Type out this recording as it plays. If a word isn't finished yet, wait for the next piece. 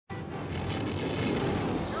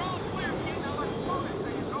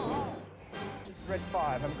Red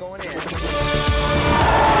 5, I'm going in.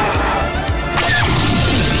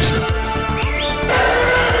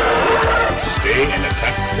 Stay in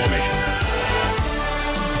attack formation.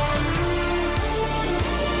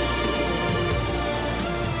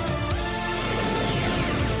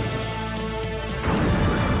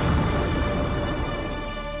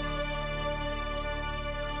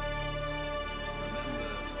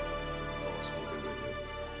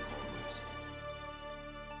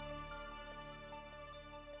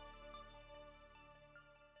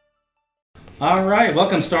 All right,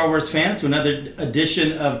 welcome Star Wars fans to another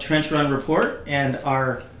edition of Trench Run Report and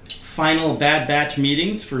our final Bad Batch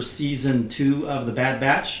meetings for Season 2 of the Bad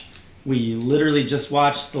Batch. We literally just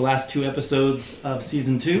watched the last 2 episodes of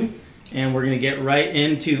Season 2, and we're going to get right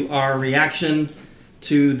into our reaction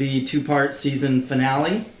to the 2-part season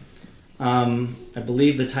finale. I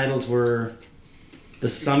believe the titles were The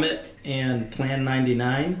Summit and Plan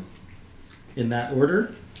 99 in that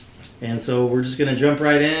order. And so we're just going to jump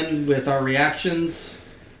right in with our reactions.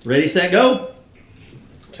 Ready, set, go!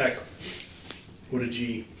 Tech. What a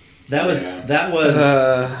G. That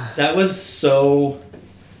was so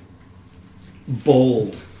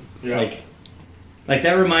bold. Yeah. Like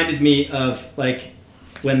that reminded me of like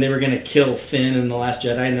when they were going to kill Finn in The Last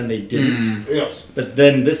Jedi and then they didn't. Yes. But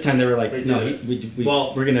then this time they were like, They no, did.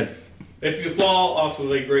 we're going to... If you fall off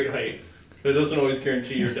of a great height, it doesn't always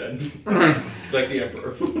guarantee you're dead. Like the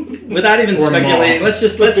Emperor. Without even speculating, let's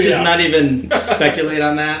just Yeah. not even speculate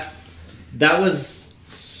on that. That was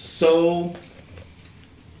so...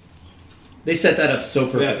 They set that up so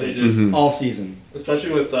perfectly. Yeah, they did. All season.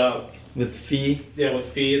 Especially with Fee. Yeah,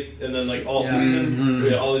 with Pete, and then like all Yeah. season, we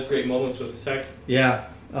had all these great moments with Tech. Yeah.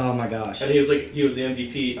 Oh my gosh. And he was the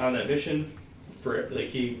MVP on that mission. For like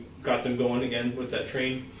he got them going again with that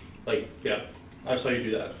train. Like, yeah, I saw you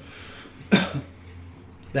do that.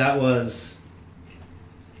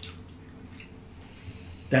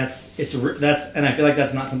 That's and I feel like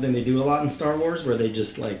that's not something they do a lot in Star Wars, where they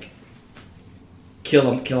just like kill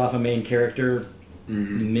off a main character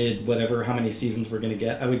mid whatever how many seasons we're gonna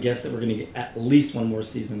get. I would guess that we're gonna get at least one more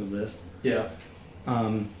season of this. Yeah.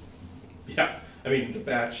 Um, Yeah. I mean the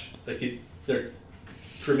batch, like they're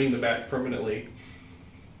trimming the batch permanently.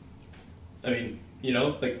 I mean,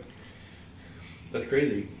 like that's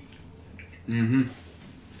crazy. Mm-hmm.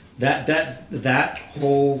 That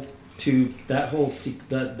whole that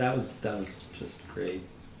was just great.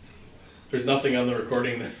 There's nothing on the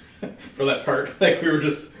recording for that part. Like we were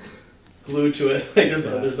just glued to it. Like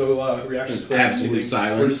there's no reaction. There's absolute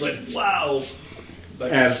silence. We're just like, wow.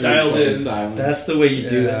 Like, Absolute dialed in. silence. That's the way you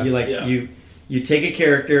do that. You you take a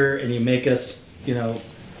character and you make us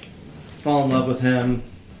fall in love with him.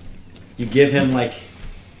 You give him like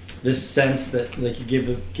this sense that like you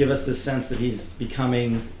give us this sense that he's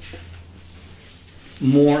becoming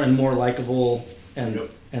more and more likable, and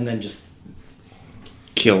then just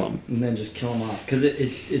Kill him. and then just kill him off because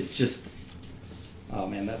it's just, oh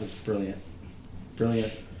man, that was brilliant.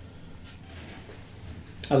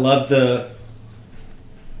 I love the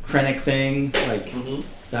Krennic thing, like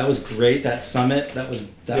that was great. That summit, that was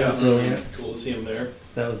brilliant. Cool to see him there.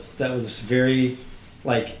 That was very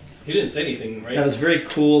like He didn't say anything, right? that was very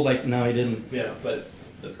cool. Like no, he didn't. Yeah, but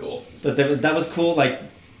that's cool. But that was cool, like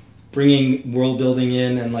bringing world building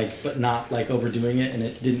in and like, but not like overdoing it, and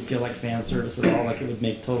it didn't feel like fan service at all. Like it would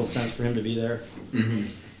make total sense for him to be there. Mm-hmm.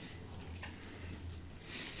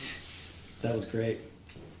 That was great.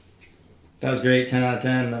 10 out of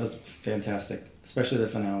 10. That was fantastic, especially the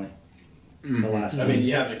finale, the last. I mean,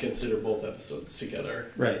 you have to consider both episodes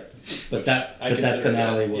together. right? But Which that I that consider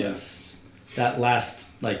finale that, was that last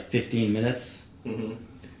like 15 minutes. Mm-hmm.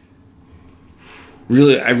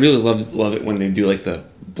 I really love it when they do like the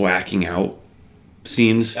blacking out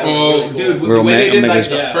scenes. That was really cool. Dude, Where the way they did like Omega's-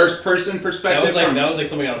 the first person That perspective. was like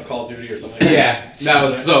something out of Call of Duty or something. yeah, that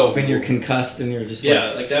was so. When you're concussed and you're just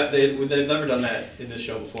Yeah, like that. They've never done that in this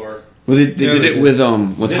show before. Well, they did it with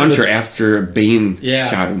did it Hunter with- after Bane Yeah.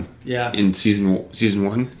 shot him yeah. in season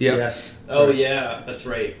 1. Yep. Yes. Oh yeah, that's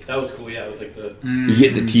right. That was cool. Yeah, with like the You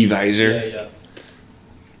get the T visor. yeah.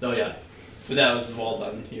 Oh yeah, but that was all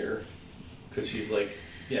done here because she's like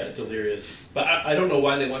delirious. But I don't know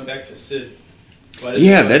why they went back to Sid. Why didn't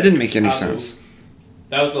Yeah, they go that back didn't make any to Abu? sense.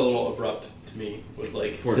 That was a little abrupt to me. Was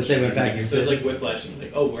like That they went back to so it was like whiplash and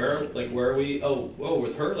like where are we? Oh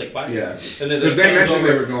with her like why? Yeah. And then Because it they pans mentioned over-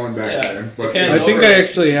 they were going back Yeah. there. It But pans I think over, I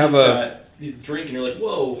actually have he's a- got these drink and you're like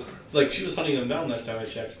whoa, like she was hunting them down last time I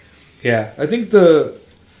checked. Yeah, I think a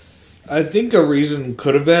reason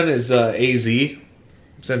could have been is AZ,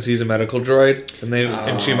 since he's a medical droid,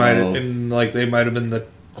 and she might Oh. and like they might have been the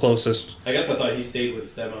closest. I guess I thought he stayed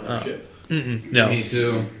with them on the ship. No. Me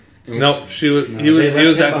too. No, he was They left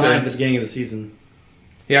him at behind at the Sid. beginning of the season.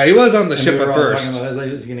 Yeah, he was on the And ship we were at all first. talking about,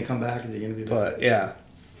 is he going to come back? Is he going to be back? But yeah.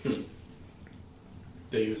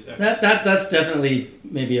 They use X. That's definitely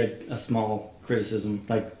maybe a small criticism.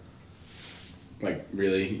 Like, Like,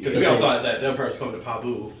 really? Because we all thought that the Empire was coming to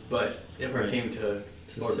Pabu, but the Empire Right. came to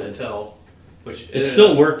Lord Sid. Mantel, which it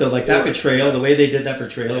still worked though. Like that portrayal, the way they did that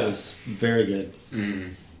portrayal Yeah. was very good. Mm.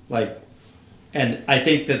 Like, and I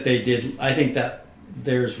think that they did. I think that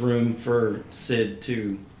there's room for Sid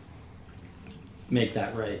to make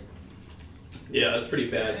that right. Yeah, that's pretty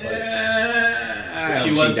bad. She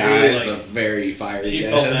She was dies really, a very fiery She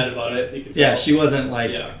death. felt bad about it. You could Yeah, tell. she wasn't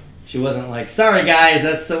like. Yeah. She wasn't like, sorry guys,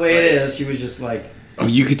 that's the way it Right. is. She was just like, Oh,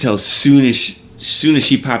 you could tell as soon as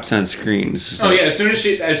she pops on screen. It's just Oh like- yeah, as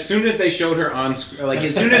soon as they showed her on screen, like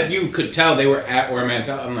as soon as you could tell they were at War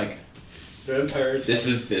Mantel, I'm like, The Empire's this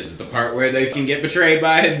is the part where they can get betrayed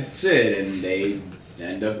by Sid and they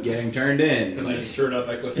end up getting turned in. And Like, then sure enough,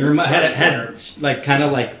 Echo it had like kind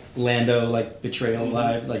of like Lando like betrayal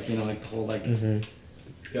vibe, like like the whole like.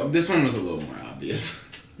 this one was a little more obvious.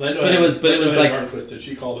 Lando But it was Lando had like- his arm twisted.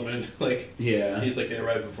 She called him in. Like Yeah, he's like, they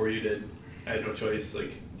arrived before you did. I had no choice.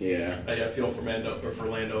 Like yeah. I feel for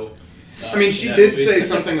Lando. I mean, she in that did movie. say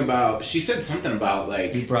something about. She said something about You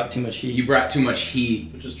like brought too much heat. you brought too much heat,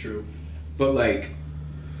 which is true. but like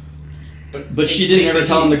But she didn't take ever the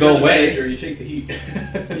tell heat. him to If go you're the away. manager, you take the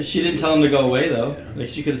heat. She didn't tell him to go away though. Yeah. Like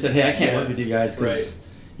she could have said, "Hey, I can't Yeah. work with you guys because Right.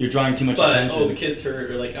 you're drawing too much But attention." the kids hurt,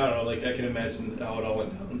 or like I don't know, like I can imagine how it all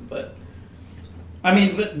went down. But I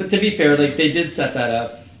mean, but to be fair, like they did set that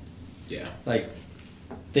up. yeah. Like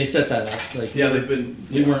they set that up. Like yeah, they've been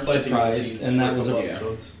We weren't planting the surprised, seeds and for that was couple a-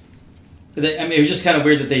 episodes. I mean, it was just kind of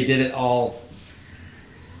weird that they did it all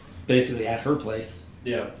basically at her place.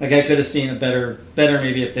 Yeah, Like I could have seen it better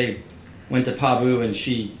maybe if they went to Pabu and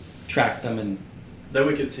she tracked them and then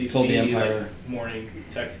we could see Told the Phoebe, Empire. like morning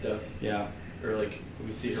text death, yeah. or like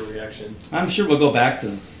we see her reaction. I'm sure we'll go back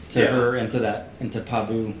to Yeah. her and into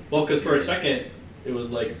Pabu. Well, because for a second it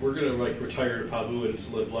was like we're gonna like retire to Pabu and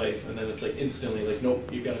just live life, and then it's like instantly like nope,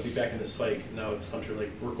 you got to be back in this fight because now it's Hunter. Like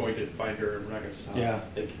we're going to find her and we're not gonna stop. Yeah.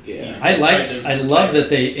 Like, Yeah. I love that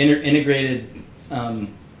they integrated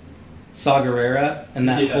Saw Gerrera and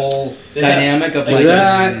that Yeah. whole Yeah. dynamic of Like like,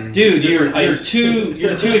 that. dude, Different heists.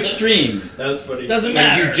 you're too extreme. That was funny. Doesn't Like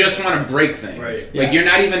matter. you just want to break things. Right. Like Yeah.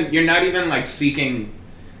 you're not even like seeking,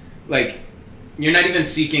 like you're not even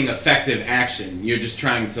seeking effective action. You're just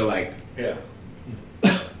trying to like Yeah,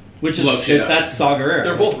 Which blow is shit up. that's Saw Gerrera.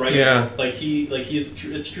 they're both right. Yeah. Like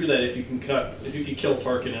it's true that if you can kill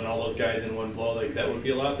Tarkin and all those guys in one blow, like that would be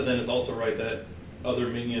a lot. But then it's also right that other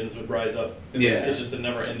minions would rise up. And Yeah. it's just a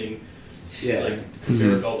never-ending, Yeah. like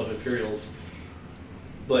conveyor belt of Imperials.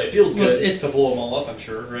 But it feels Well, good it's- to blow them all up. I'm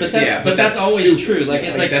sure, right? But that's Yeah, but but that's that's always stupid. true. Like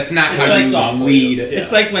it's like that's not it's how like you soft lead. Yeah.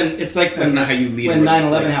 it's like when That's not how you lead. when a-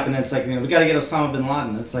 9/11 like, happened. It's like we got to get Osama bin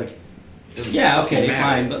Laden. It's like doesn't yeah, fucking okay, matter.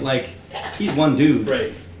 fine, but like he's one dude.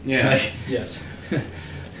 right. Yeah. Like, Yes.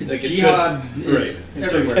 Like, it's jihad good. is Right. It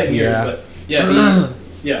took everywhere. 10 years, Yeah. but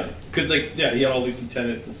yeah, because like he had all these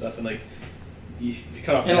lieutenants and stuff, and like if you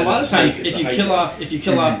cut off. And the a lot head of times, snake, it's if a you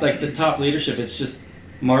kill Hydra. off like the top leadership, it's just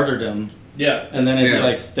martyrdom, yeah, and then it's Yes.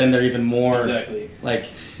 like then they're even more exactly. like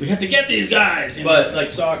we have to get these guys. you know? But like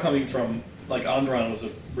Saw coming from like Andron was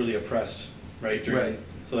really oppressed, right? Right.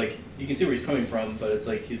 So like you can see where he's coming from, but it's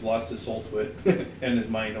like he's lost his soul to it and his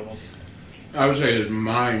mind almost. I would say his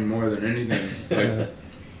mind more than anything. Like,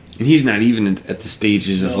 And he's not even at the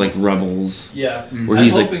stages of No. like Rebels. Yeah, Where I'm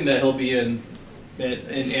he's like- hoping that he'll be in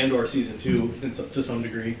Andor season 2 to some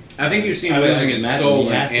degree. I think you see him I would losing his imagine soul he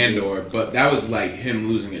in has to be. Andor, but that was like him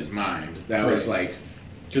losing his mind. That was Right.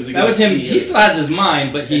 like that was him. He still has his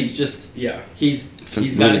mind, but he's just yeah. he's got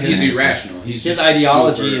He's his, he's irrational. He's his just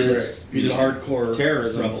ideology super- is He's just a hardcore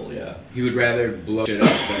terrorism. rebel. Yeah, He would rather blow shit up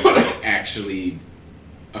than like actually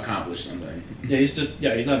accomplish something. yeah.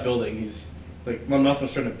 He's not building. He's like Mon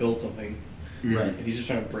Mothma's trying to build something, Right. and he's just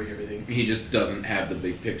trying to break everything. He just doesn't have the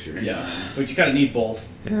big picture. in Yeah, mind. but you kind of need both.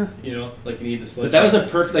 Yeah. You know, like you need this. But that was a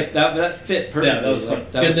perfect like that fit perfectly. Yeah, that was fun.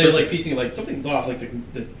 Like, that And was they're like perfect. piecing like something's off. Like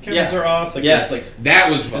the cameras Yeah. are off. Like Yes. there's, like That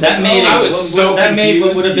was fun. That made I was so that made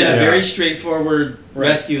what would have been a confused. very Yeah. straightforward Right.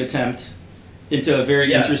 rescue attempt into a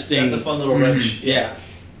very yeah, interesting. That's a fun little wrench. Yeah,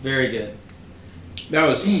 very good. That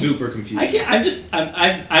was super confusing. I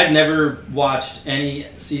can't. I've never watched any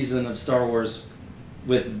season of Star Wars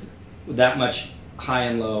with that much high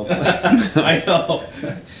and low. I know,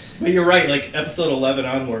 but you're right. Like episode 11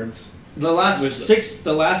 onwards, The last With- six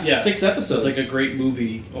Yeah. episodes. it's like a great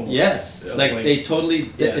movie. Almost. yes, At a like point. they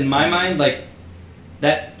totally. Yeah. In my mind, like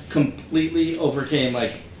that completely overcame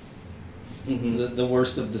like the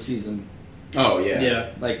worst of the season. Oh yeah. Yeah.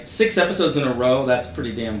 Like 6 episodes in a row, that's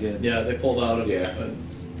pretty damn good. Yeah, they pulled out of Yeah. a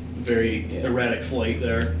very erratic flight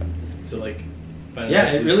there to like. Find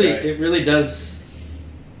Yeah, a it blue really sky. it really does.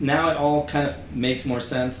 Now it all kind of makes more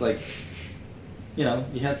sense. Like, you know,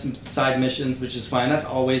 you had some side missions, which is fine. That's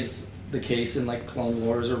always the case in like Clone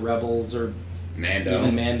Wars or Rebels or Mando.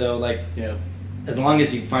 even Mando. Like, Yeah. as long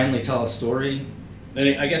as you finally tell a story.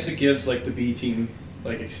 And I guess it gives like the B team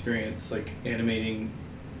like experience, like animating,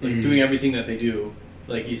 like Mhm. doing everything that they do.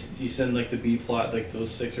 Like you send like the B plot, like those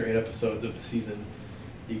 6 or 8 episodes of the season,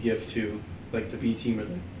 you give to like the B team or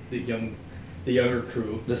the younger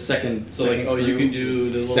crew. The second. So like, second oh, you crew. can do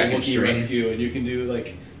the little Second Wookiee string. rescue, and you can do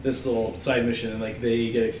like this little side mission, and like they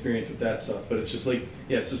get experience with that stuff. But it's just like,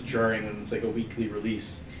 yeah, it's just jarring when it's like a weekly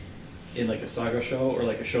release in like a saga show or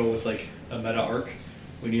like a show with like a meta arc.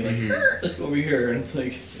 When you like, let's go over here, and it's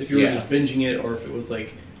like if you were Yeah. just binging it, or if it was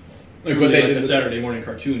like Like truly what they like did a with Saturday morning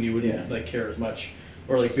cartoon, you wouldn't Yeah. like care as much.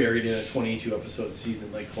 Or like buried in a 22 episode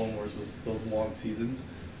season, like Clone Wars was those long seasons.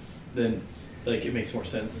 Then like it makes more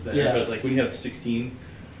sense then. Yeah. But like when you have 16.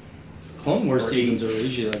 Clone Wars or seasons 8. are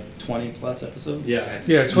usually like 20 plus episodes. Yeah.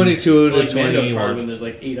 Yeah, 22 to Like Mando's hard 21. when there's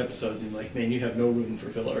like 8 episodes and like, man, you have no room for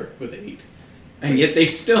filler with 8. And yet they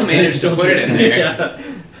still managed to put it in there. Yeah.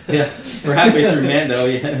 Yeah, we're halfway through Mando.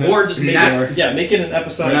 Yeah. Or just make Not- it, make it an We're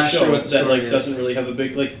episodic not show sure what the that story like is. doesn't really have a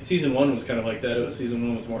big like season 1 was kind of like that. It was, season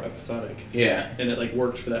 1 was more episodic, Yeah. and it like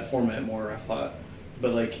worked for that format more, I thought.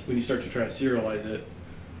 But like when you start to try to serialize it,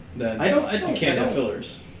 then I don't- you can't I have don't-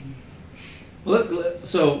 fillers. Well,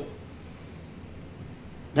 so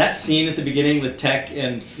that scene at the beginning with Tech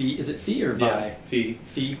and Fee, is it Fee or Vi? Yeah, fee.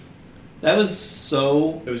 Fee. That was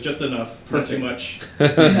so. It was just enough, not too Perfect. much.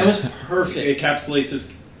 That was It perfect. encapsulates his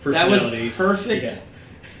That was personality. perfect Yeah.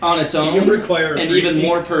 on its own, You require a and even briefing.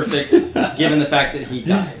 more perfect given the fact that he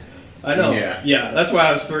died. I know. Yeah. That's why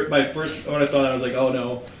I was my first when I saw that I was like, oh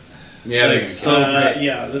no. Yeah. Like, They, so great.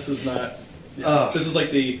 yeah, this is not. Oh. This is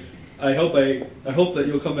like the. I hope that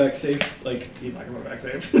you'll come back safe. Like he's not coming back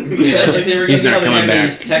safe. If they were He's going to not the coming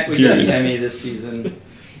Emmys, back. Tech would get the Emmy this season.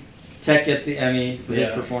 Tech gets the Emmy for his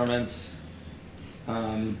Yeah. performance.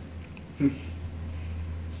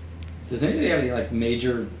 Does anybody have any like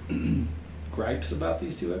major gripes about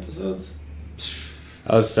these 2 episodes?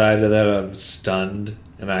 Outside of that, I'm stunned,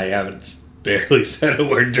 and I haven't barely said a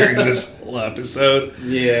word during this whole episode.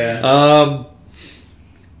 yeah.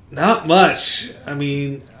 Not much. I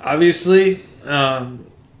mean, obviously, I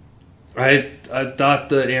thought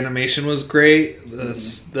the animation was great.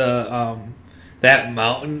 That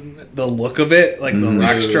mountain, the look of it, like the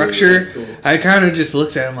rock Dude, structure. that's cool. I kind of just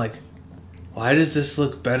looked at him like, why does this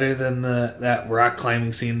look better than that rock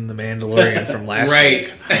climbing scene in The Mandalorian from last Right.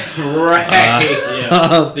 week? right.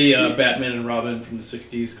 Yeah. The Batman and Robin from the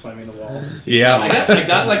 '60s climbing the wall. Yeah. I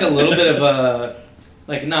got like a little bit of a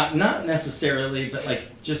like not necessarily, but like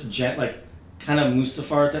just like kind of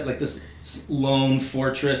Mustafar type, like this lone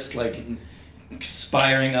fortress, like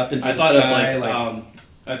spiring up into I the thought sky. of like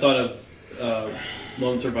I thought of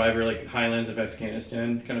Lone Survivor, like Highlands of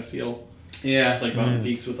Afghanistan kind of feel, Yeah. like mountain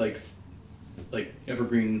peaks with like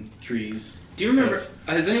evergreen trees. Do you remember?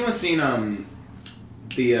 Has anyone seen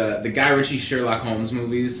the Guy Ritchie Sherlock Holmes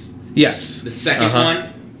movies? Yes. The second Uh-huh.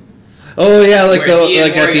 one, Oh yeah, like where he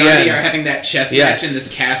and at the Moriarty are end. having that chess Yes. match in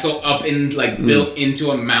this castle up in like built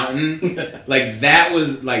into a mountain. Like that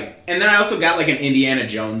was like, and then I also got like an Indiana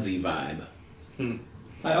Jonesy vibe.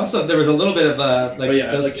 I also there was a little bit of like But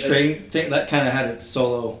yeah, those like, train thing that kind of had its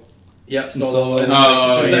solo. Yeah, Solo. Solo.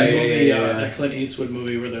 Oh, Just yeah, that yeah, movie, yeah, yeah. that Clint Eastwood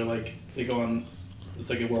movie where they're like they go on. It's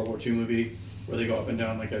like a World War II movie where they go up and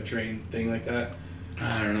down like a train thing like that.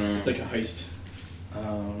 I don't know. It's like a heist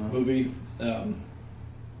movie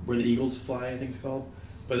where the Eagles fly, I think it's called.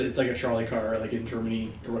 But it's like a trolley car, like in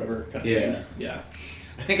Germany or whatever kind of Yeah. thing. Yeah.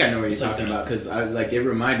 I think I know what you're It's like talking that. about because I like it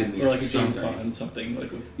reminded me Or of like a James something. Bond something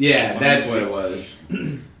like with Yeah, Bond that's movie. what it was.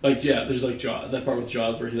 Like yeah, there's like Jaws, that part with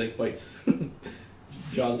Jaws where he like bites.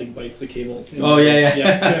 Jaws like bites the cable. Oh, yeah.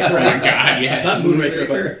 yeah. Oh my God, yeah. Not Moonraker,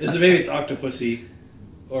 Moonraker. but is it maybe it's Octopussy,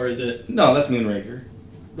 or is it? No, that's Moonraker.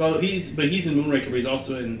 Well, he's in Moonraker, but he's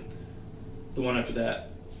also in the one after that.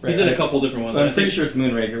 Right, He's in I- a couple different ones. But I I'm pretty think sure it's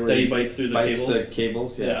Moonraker where that he bites through the cables. the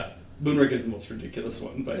cables. Yeah, Moonraker is the most ridiculous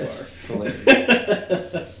one by That's far.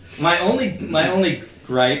 hilarious. My only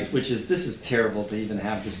gripe, which is this is terrible to even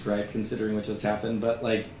have this gripe considering what just happened, but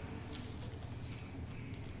like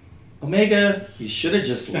Omega, you should have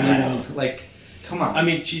just I know. left. Like, come on. I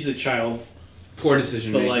mean, she's a child, Poor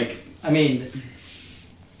decision but making. like, I mean,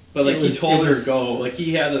 he it told her was- to go. Like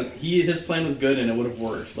his plan was good and it would have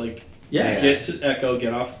worked. Like, yes. get to Echo,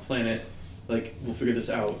 get off the planet. like, we'll figure this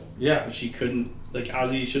out. Yeah. But she couldn't. Like,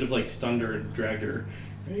 Ozzy should have, like, stunned her and dragged her,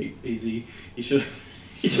 right? AZ. He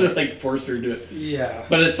should have, like, forced her to do it. Yeah.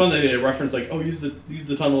 But it's fun that they reference, like, oh, use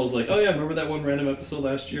the tunnel as, like, oh, yeah, remember that one random episode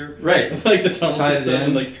last year? Right. Like, the tunnel Tied it system. in.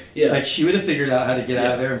 And, like, yeah. Like, she would have figured out how to get out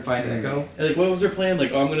of Yeah. there and find Echo. And, like, what was her plan?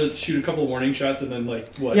 Like, oh, I'm going to shoot a couple warning shots and then,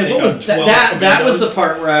 like, what? Yeah, take what out was 12 that was the commandos?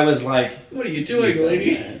 part where I was like, What are you doing,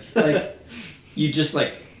 lady? like, you just,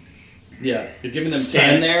 like, Yeah, you're giving them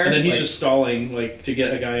Stand time, there, and then he's like- just stalling, like, to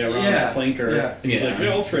get a guy around Yeah, to flank her. yeah. And he's like, Yeah.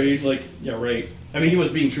 yeah, I'll trade. Like, yeah, right. I mean, he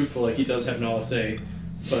was being truthful. Like, he does have an LSA,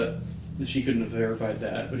 but she couldn't have verified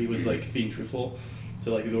that. But he was, like, being truthful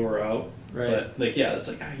to, like, lure her out. Right. But, like, yeah, it's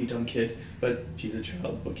like, you dumb kid. But she's a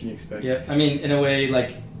child. What can you expect? yeah. I mean, in a way,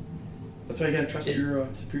 like, That's why you gotta trust your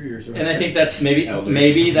superiors. Right? and I think that's maybe Elders.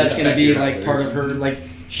 that's going to be Respect your like part of her. elders. Like,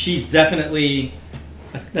 she's definitely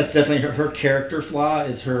that's definitely her character flaw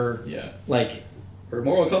is her yeah, like her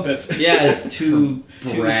moral compass. yeah is too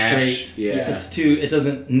Brash, straight. yeah. It's too. It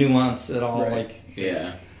doesn't nuance at all. Right. Like,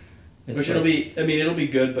 Yeah. it's Which like- it'll be. I mean, it'll be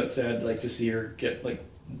good, but sad. Like to see her get like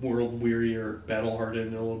world weary or battle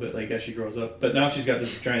hardened a little bit, like as she grows up. But now she's got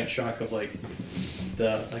this giant shock of like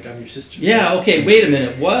I'm your sister. Yeah. Okay. Wait a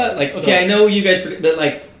minute. What? Like. Okay. So- I know you guys, but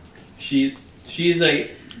like. she's a.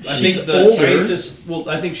 I She's think the older. scientist. Well,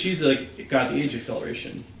 I think she's like got the age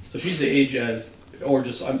acceleration, so she's the age as, or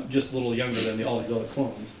just I'm just a little younger than all these other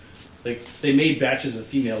clones. Like they made batches of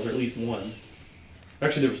females, or at least one.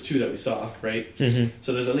 Actually, there was 2 that we saw, right? Mm-hmm.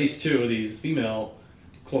 So there's at least 2 of these female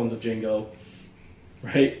clones of Jango,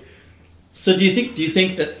 right? So do you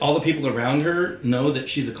think that all the people around her know that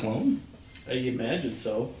she's a clone? I imagine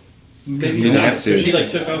so. Because You'd have So to. she like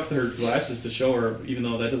took off her glasses to show her, even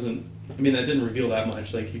though that doesn't. I mean, that didn't reveal that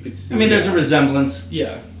much. Like you could see. I mean, there's a resemblance,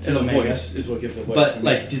 yeah, to and the Omega. voice is what gives it away. but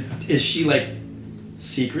like, is she like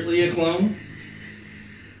secretly a clone?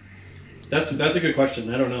 That's a good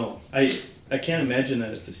question. I don't know. I can't imagine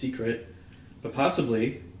that it's a secret, but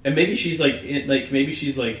possibly. And maybe she's like maybe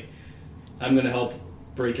she's like, I'm gonna help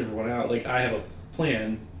break everyone out. Like I have a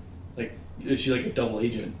plan. Like is she like a double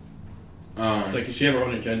agent? Like does she have her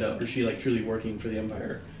own agenda, or is she like truly working for the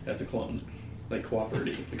Empire as a clone, like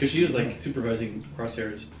cooperating? Because she was like supervising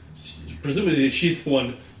Crosshairs. Presumably she's the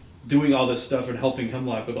one doing all this stuff and helping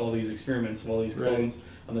Hemlock with all these experiments of all these clones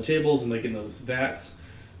on the tables and like in those vats,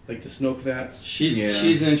 like the Snoke vats.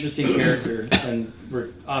 She's an interesting character, and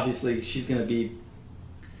obviously she's going to be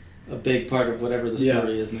a big part of whatever the Yeah.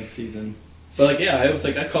 story is next season. But like, yeah, I was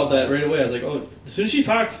like, I called that right away. I was like, oh, as soon as she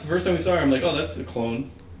talked, the first time we saw her, I'm like, oh, that's a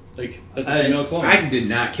clone. Like, that's a female clone. I did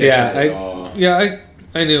not catch Yeah, it at all.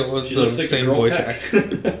 I knew it was she the looks like same a girl voice tech.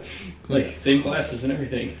 actor. Like, same glasses and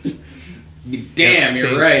everything. Damn,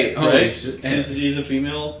 Same. you're right. Holy Right? shit. She's a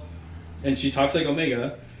female, and she talks like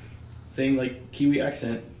Omega, same like Kiwi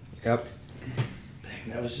accent. Yep.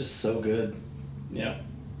 Dang, that was just so good. Yeah.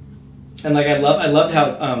 And like, I loved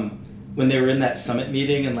how when they were in that summit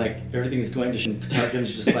meeting and like everything's going to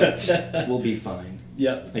Tarkin's just like, we'll be fine.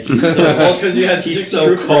 Yeah. Like he's so Well, because you had he's 6 so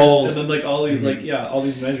troopers, cold. and then like all these all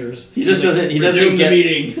these measures. He just He's like, doesn't. He doesn't resume get the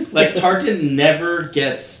meeting. like Tarkin never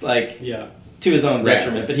gets like Yeah. to his own Right.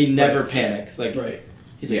 detriment, but he never panics. Like Right.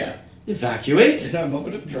 he's like, Yeah. evacuate. In a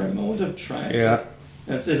moment of For a triumph. moment of triumph. Yeah.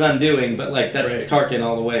 That's his undoing, but like that's Right. Tarkin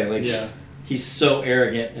all the way. Like Yeah. he's so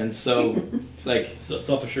arrogant and so like So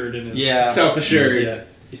self-assured in his. yeah. Uh, Self-assured. Yeah.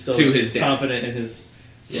 He's so To his death. confident in his.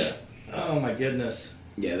 Yeah. Oh my goodness.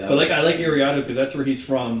 Yeah, that But was, like I like Ariado because that's where he's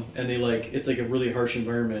from, and they like it's like a really harsh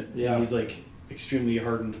environment. Yeah. And he's like extremely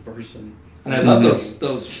hardened person. And I love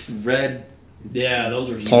those red. Yeah, those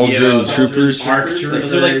are Pauldron Yeah. troopers. Arc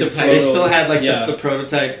Those are like the Trooper They proto- still had like yeah. the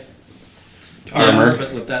prototype Armor.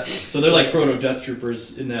 but with that. So they're like proto death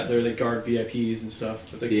troopers in that they guard VIPs and stuff.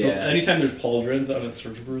 But like Yeah. anytime there's pauldrons on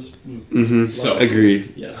stormtroopers, Mm-hmm. So-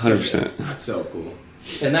 Agreed. Yes. 100%. so cool.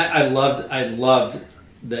 And that I loved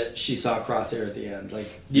that she saw Crosshair at the end. Like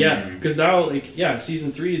yeah, Mhm. because now like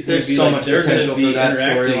season 3 is going There's to be so like, much they're gonna potential be for that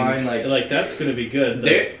interacting. storyline, like- that's going to be good. Like,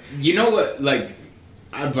 There, you know what? Like,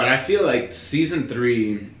 but I feel like season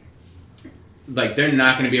 3, like they're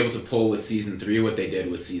not going to be able to pull with season 3 what they did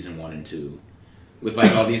with season 1 and 2, with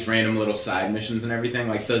like all these random little side missions and everything.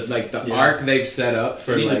 Like the Yeah. arc they've set up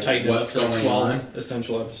for they need like to tighten what's it up for going 12 on.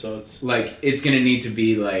 essential episodes. Like it's going to need to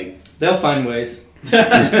be like they'll find ways. I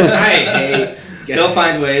hate. They'll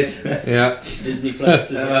find ways. Yeah. Disney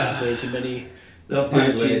Plus is a pathway to many. They'll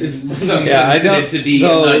find Blue ways. cheese. Some Yeah, I consider don't- it to be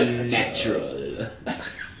no. unnatural.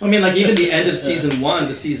 I mean, like even the end of season 1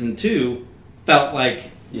 to season 2 felt like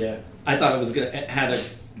Yeah. I thought it was gonna it had a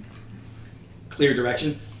clear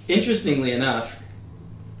direction. Interestingly enough,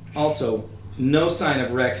 also no sign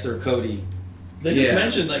of Rex or Cody They just Yeah.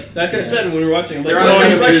 mentioned, like I said when we were watching, I'm like, They're "Oh,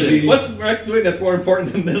 always busy." what's Rex doing that's more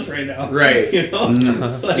important than this right now? Right. You know?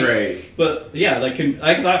 Like, Right. But yeah, like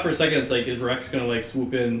I thought for a second, it's like, is Rex gonna like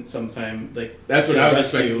swoop in sometime? Like That's what to I was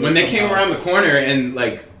rescue expecting. When they came somehow. around the corner and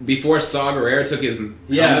like before Saw Gerrera took his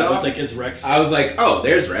Yeah, helmet I was off, like, is Rex? I was like, oh,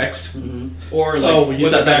 there's Rex. Or like, Oh, you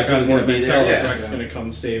with thought the that was background who was more gonna be tell there? is Yeah. Rex gonna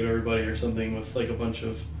come save everybody or something with like a bunch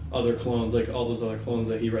of other clones, like all those other clones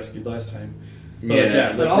that he rescued last time. But, Yeah.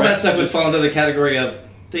 But like, all that Rex stuff would just- fall into the category of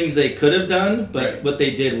things they could have done, but Right. what they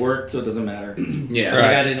did worked, so it doesn't matter. Yeah. Like,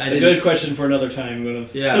 Right. I A didn't. good question for another time. Would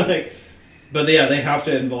have, Yeah. like, but yeah, they have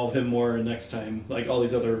to involve him more next time. Like all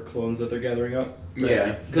these other clones that they're gathering up.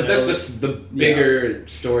 Yeah, because That that's was- the bigger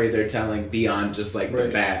story they're telling beyond just like the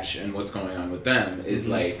Right. batch and what's going on with them is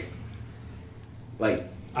like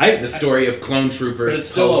I the story of clone troopers. But it's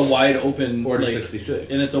still a post wide open Order like, 66.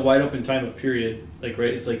 and it's a wide open time of period. Like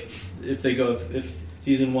right, it's like if they go if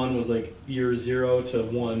season 1 was like year 0 to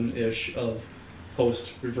 1 ish of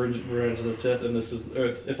post Revenge of the Sith, and this is or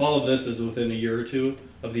if all of this is within a year or two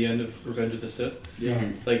of the end of Revenge of the Sith. Yeah.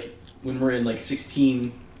 Like when we're in like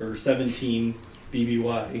 16 or 17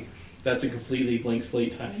 BBY, that's a completely blank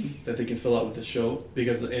slate time that they can fill out with the show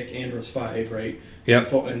because like Andor's 5, right?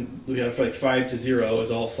 Yep. And we have like 5 to 0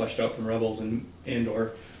 is all fleshed out from Rebels and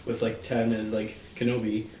Andor, with like 10 is like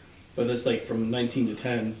Kenobi, but this like from 19 to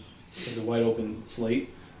 10 is a wide open slate,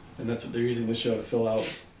 and that's what they're using this show to fill out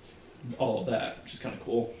all of that, which is kind of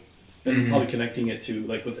cool. And probably connecting it to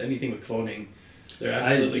like with anything with cloning. They're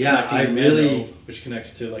absolutely connecting I to Mando, really- which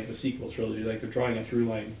connects to like the sequel trilogy. Like they're drawing a through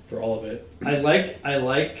line for all of it. I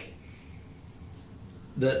like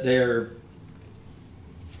that they're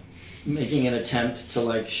making an attempt to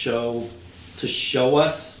like show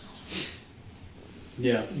us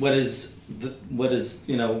Yeah, what is what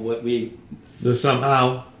we The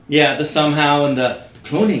somehow. the somehow and the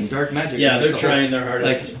cloning dark magic. yeah, like, they're the whole- trying their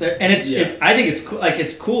hardest. and it's Yeah. I think it's cool. Like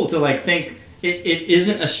it's cool to like think it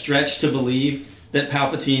isn't a stretch to believe that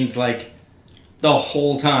Palpatine's like the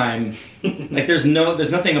whole time. Like there's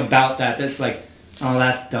nothing about that that's like, oh,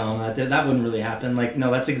 that's dumb. That wouldn't really happen. Like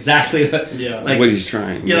no, that's exactly what. Yeah. Like what he's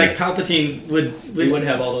trying. yeah, like Palpatine would We wouldn't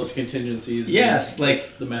have all those contingencies. and yes,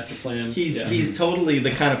 like the master plan. he's totally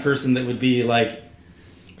the kind of person that would be like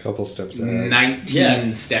Couple steps ahead. 19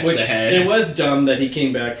 Yes. steps Which ahead. it was dumb that he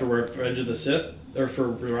came back for Revenge of the Sith or for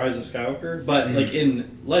Rise of Skywalker, but like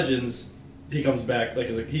in Legends, he comes back like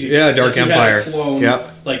as a Dark he had a Empire. clone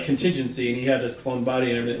Yep. like contingency, and he had his clone body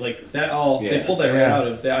and everything like that. All they Yeah. pulled that right Yeah. out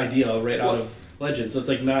of the idea right out of Legends, so it's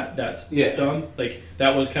like not that's Yeah. dumb. Like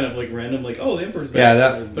that was kind of like random, like oh the Emperor's back. Yeah,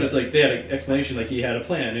 that. But it's like they had an explanation, like he had a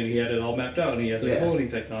plan and he had it all mapped out and he had the Yeah. cloning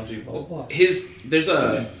technology, blah blah blah. There's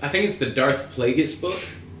I think it's the Darth Plagueis book,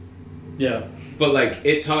 Yeah, but like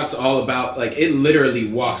it talks all about like it literally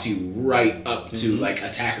walks you right up to like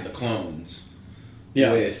Attack of the Clones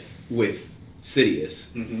yeah. with Sidious,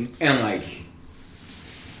 Mm-hmm. and like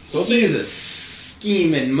Don't he is a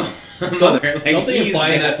scheming mother. Don't Like, they he's- imply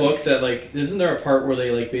in that book that like isn't there a part where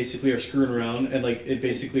they like basically are screwing around and like it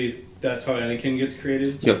basically is that's how Anakin gets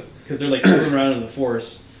created? Yep. Because they're like screwing around in the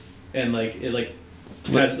Force, and like it like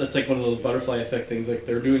has, that's like one of those butterfly effect things. Like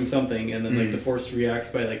they're doing something, and then like the Force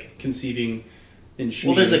reacts by like conceiving. In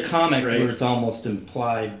well, there's a comic right? where it's almost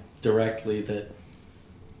implied directly that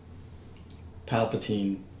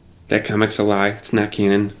Palpatine. That comic's a lie. It's not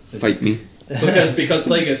canon. Fight me. because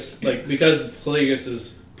Plagueis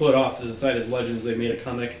is put off to the side as Legends. They made a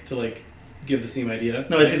comic to like give the same idea.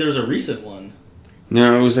 No, I think there was a recent one.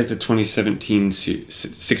 No, it was like the 2017,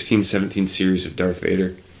 16-17 series of Darth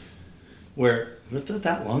Vader. Where was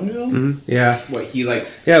that long ago? Mm-hmm. Yeah. what he like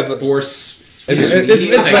Yeah, but Force. it's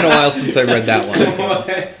been a while since I read that one.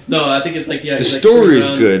 No, I think it's like The he's, like, story is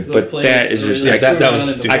screwing good, around but with that Plagueis, is or, just- like, yeah, that screwing was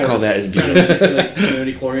around in the I call Force, that as trying to rescue, like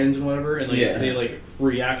midichlorians and whatever, and like Yeah. they like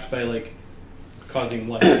react by like causing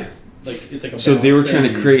life. Like it's like a So they were balance trying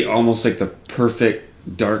thing. to create almost like the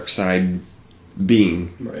perfect dark side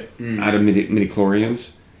being right. out of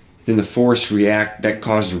midichlorians. Then the Force that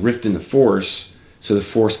caused a rift in the Force, so the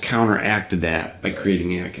Force counteracted that by creating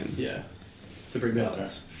Anakin. Yeah, to bring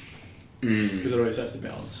balance Mm. because it always has to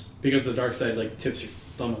balance because the dark side like tips your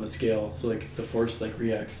thumb on the scale, so like the Force like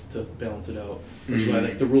reacts to balance it out. Which is why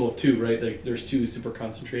like the rule of 2, right? Like there's 2 super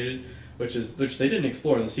concentrated, which they didn't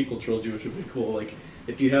explore in the sequel trilogy, which would be cool. Like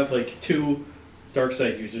if you have like 2 dark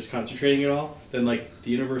side users concentrating it all, then like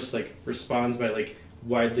the universe like responds by like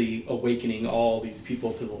widely awakening all these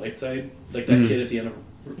people to the light side. Like that kid at the end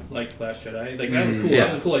of like Last Jedi. Like that was cool. Yeah. That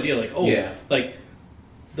was a cool idea. Like Yeah. like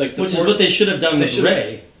the Which is Force- what they should have done they with should've-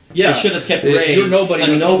 Rey. Yeah, They should have kept You're Rey nobody. a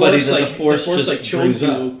but nobody the that the Force Force just like chose brings you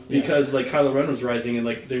up. because like Kylo Ren was rising, and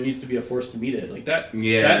like there needs to be a Force to meet it. Like that.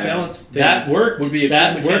 Yeah. That balance. Thing That worked. Would be a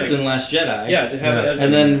that good worked mechanic. in Last Jedi. Yeah, to have it as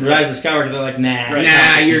And a, then Rise of Skywalker, they're like, nah. Right.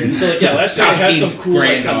 Nah, you're So like Last Jedi has some Palpatine's cool like,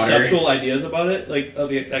 granddaughter. conceptual ideas about it, like of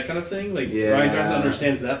that kind of thing. Like Yeah. Ryan Johnson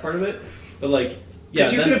understands that part of it, but like yeah,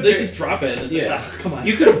 'Cause you then could've they picked- just drop it. It's Yeah. like come on.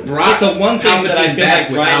 You could have Like brought the one thing that I Palpatine feel back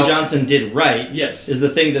like Ryan without- Johnson did right Yes. is the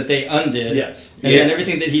thing that they undid. Yes. And Yeah. then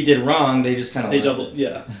everything that he did wrong, they just kind of They doubled.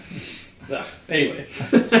 Yeah. Anyway.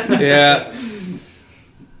 Yeah.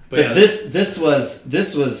 But yeah, this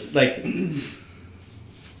was like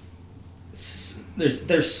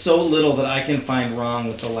there's so little that I can find wrong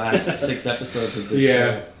with the last 6 episodes of this Yeah.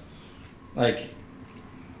 show. Like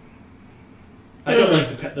I don't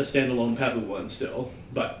like the standalone Pabu one still,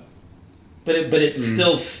 but it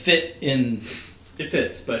still fit in, it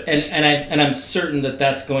fits. But and I'm certain that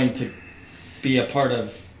that's going to be a part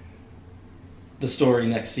of the story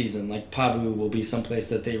next season. Like Pabu will be someplace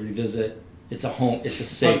that they revisit. It's a home. It's a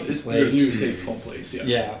safe it's their place. new safe home place. Yes.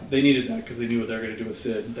 Yeah. They needed that because they knew what they were going to do with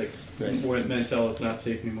Sid. Like Right. when Mantel is not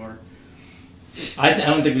safe anymore. I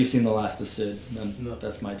don't think we've seen the last of Sid. No.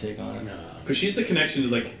 That's my take on it. Because she's the connection to,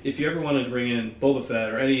 like, if you ever wanted to bring in Boba Fett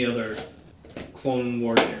or any other Clone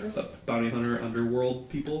Wars era bounty hunter underworld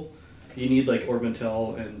people, you need, like,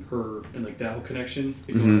 Orbantel and her and, like, that whole connection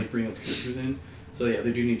if you want to, like, bring those characters in. So, yeah,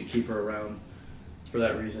 they do need to keep her around for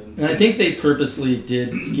that reason. And I think they purposely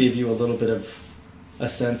did give you a little bit of a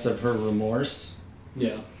sense of her remorse.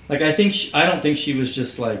 Yeah. Like I don't think she was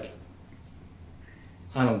just like,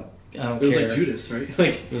 I don't It was care. like Judas, right?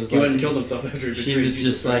 Like, It was he like- went and killed himself after he She betrayed was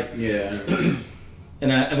Jesus, just right? like, Yeah.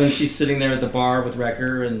 and when she's sitting there at the bar with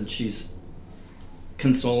Wrecker and she's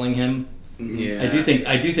consoling him, Yeah.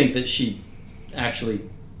 I do think that she actually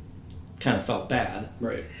kind of felt bad.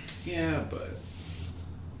 Right. Yeah, but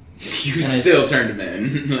you And I- still turned him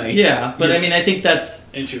in. Like, Yeah, but I you're mean, I think that's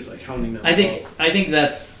And she was, like, hounding them. I think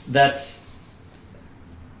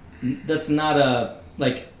that's not a,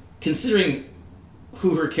 like, considering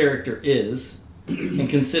who her character is and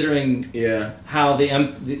considering Yeah. how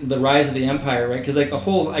the rise of the Empire, right? Because like the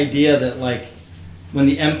whole idea that like when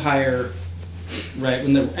the Empire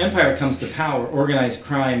comes to power, organized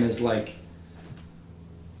crime is like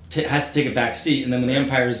has to take a back seat, and then when the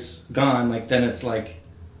Empire's gone, like then it's like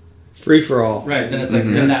Free for all. right, then it's like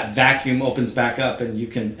then that vacuum opens back up, and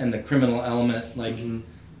and the criminal element like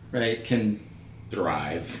right can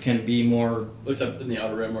be more. Except in the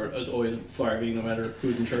Outer Rim, where it was always thriving, no matter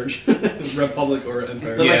who's in charge, Republic or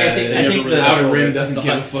Empire. But, like, I think- They I never think really the Outer control Rim it. doesn't the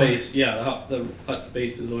give a hut fuck. space. Yeah, the hut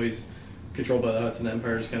space is always controlled by the Huts, and the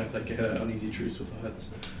Empire is kind of like had an uneasy truce with the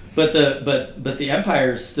Huts. But the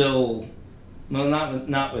Empire is still, well,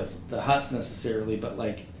 not with the Hutts necessarily, but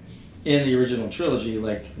like in the original trilogy,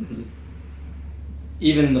 like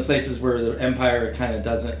even in the places where the Empire kind of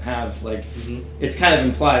doesn't have like, it's kind of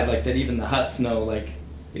implied like that even the Hutts know like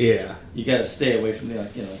Yeah. you got to stay away from the Yeah,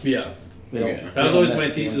 we don't- Yeah. we that was don't always mess my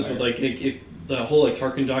with the thesis with Empire. like if the whole like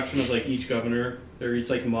Tarkin doctrine of like each governor or each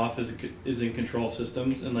like Moff is in control of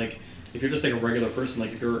systems, and like if you're just like a regular person,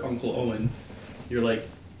 like if you're Uncle Owen, you're like,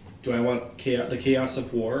 do I want the chaos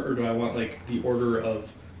of war, or do I want like the order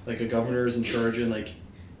of like a governor is in charge and like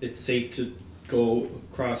it's safe to go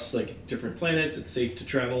across like different planets, it's safe to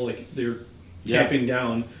travel, like they're tamping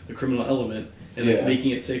down the criminal element and like Yeah.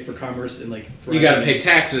 making it safe for commerce and like You got to thriving. pay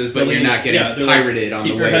taxes, but They're you're like- not getting yeah, they're like, pirated on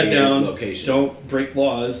keep the your way head to your down, location. don't break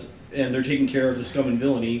laws, and they're taking care of the scum and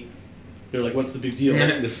villainy. They're like, what's the big deal?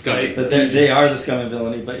 The scum. Right? But they are the scum and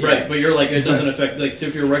villainy. But yeah. Right, but you're like, it doesn't affect, like, so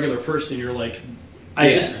if you're a regular person, you're like, I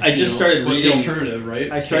Yeah. just you know, started what's reading. the alternative, right?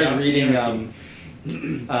 I started Chaos, reading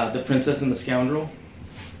anarchy. The Princess and the Scoundrel,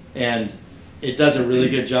 and it does a really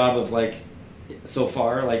good job of like, so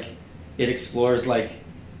far, like it explores like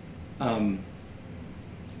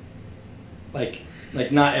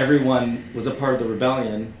not everyone was a part of the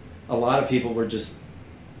rebellion. A lot of people were just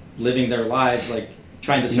living their lives like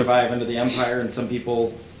trying to survive under the Empire, and some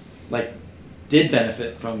people like did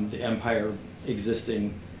benefit from the Empire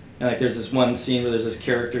existing. And like there's this one scene where there's this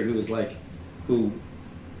character who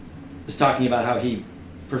is talking about how he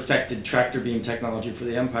perfected tractor beam technology for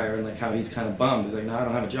the Empire, and like how he's kind of bummed. He's like, no, I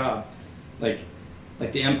don't have a job. Like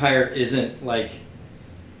the Empire isn't like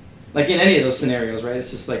in any of those scenarios, right?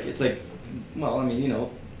 It's just like well, I mean, you know,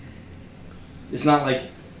 it's not like,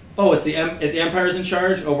 oh, it's the Empire's in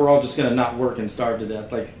charge. Oh, we're all just gonna not work and starve to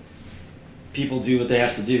death. Like people do what they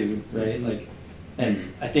have to do, right? Like,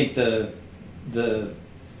 and I think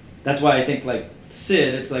that's why I think like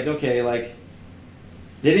Sid, it's like, okay, like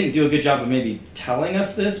they didn't do a good job of maybe telling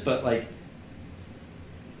us this, but like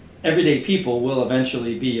everyday people will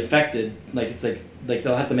eventually be affected. Like it's like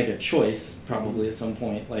they'll have to make a choice probably at some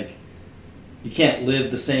point. Like you can't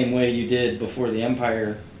live the same way you did before the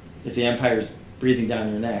Empire if the Empire's breathing down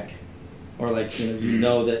your neck, or like you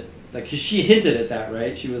know that like 'cause she hinted at that,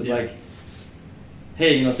 right? She was like,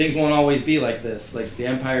 hey, things won't always be like this. Like the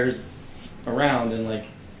Empire's around, and like,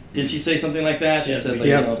 didn't she say something like that? She said, like,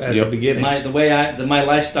 at the beginning. my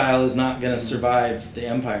lifestyle is not going to survive the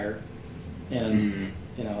Empire, and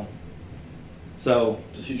so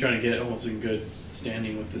she's trying to get almost in good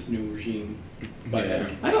standing with this new regime. By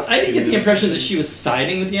I didn't get the impression that she was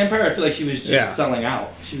siding with the Empire. I feel like she was just selling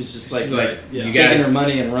out. She was just like you taking guys, her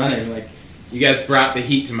money and running. Like you guys brought the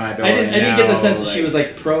heat to my door. I didn't get the sense that she was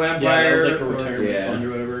like pro Empire. Yeah, it was like a retirement fund or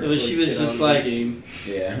whatever. It was she was just like game.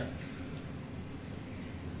 Yeah.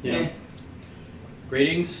 Yeah.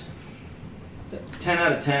 Ratings? 10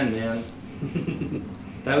 out of 10, man.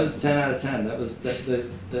 That was 10 out of 10. That was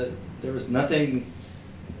there was nothing.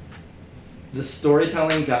 The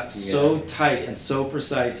storytelling got so tight and so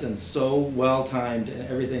precise and so well timed and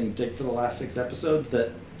everything for the last 6 episodes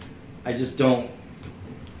that I just don't.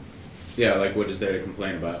 Yeah, like what is there to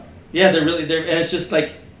complain about? Yeah, they're really there, and it's just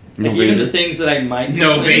like even the things that I might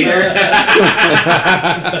no Vader.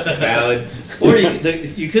 about, Valid. or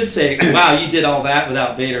you could say, wow, you did all that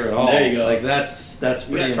without Vader at all. There you go. Like that's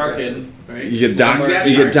pretty impressive. Right? You get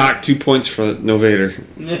Doc 2 points for no Vader.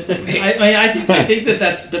 I think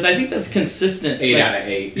that's consistent. 8 like, out of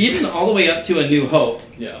 8. Even all the way up to A New Hope.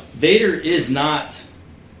 Yeah. Vader is not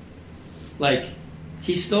like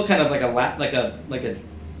he's still kind of like a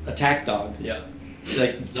attack dog. Yeah.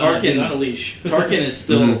 Like He's on a leash. Tarkin is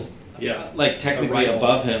still like a technically rival.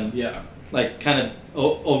 above him. Yeah. Like kind of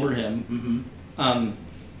over him. Mm-hmm.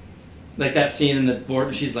 Like that scene in the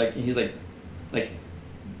board. He's like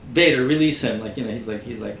Vader, release him. Like he's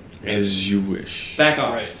like As you wish. back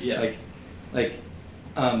off. Right, yeah.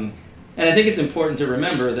 And I think it's important to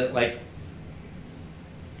remember that like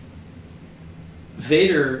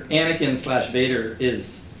Anakin/Vader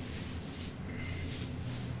is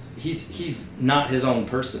he's not his own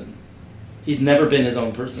person. He's never been his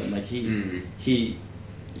own person. Like he's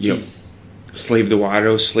slave to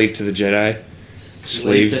Watto, slave to the Jedi,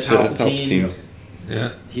 slave to Palpatine.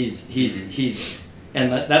 Yeah. He's and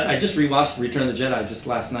that's I just rewatched Return of the Jedi just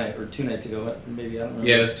last night or 2 nights ago, maybe, I don't remember.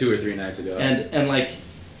 Yeah, it was 2 or 3 nights ago. And like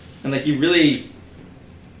you really,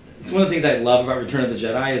 it's one of the things I love about Return of the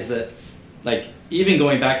Jedi is that like even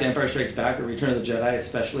going back to Empire Strikes Back or Return of the Jedi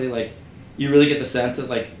especially, like you really get the sense that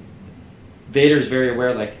like Vader's very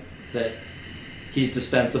aware like that he's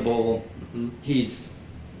dispensable. Mm-hmm. He's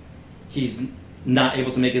not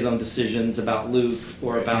able to make his own decisions about Luke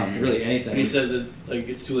or about really anything. And he says it like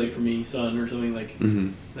it's too late for me, son, or something like.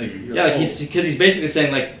 Mm-hmm. Like he's basically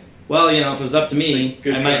saying like, well, if it was up to me,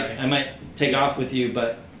 Like, I might take off with you,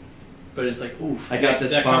 but it's like oof. I got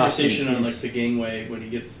this that boss conversation and on like he's- the gangway when he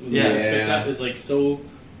gets Yeah. picked up is like so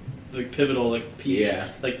like pivotal, like peak. Yeah.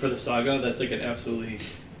 Like for the saga, that's like an absolutely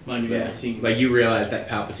monumental scene. Like you realize that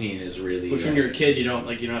Palpatine is really. Which when you're a kid, you're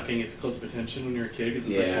not paying as close of attention when you're a kid because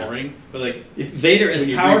it's like boring. But like if Vader, as when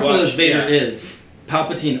you powerful rewatch- as Vader yeah. is,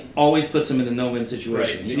 Palpatine always puts him in a no-win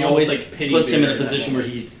situation. Right. He And you always almost, like, pity puts him in Vader a in that position where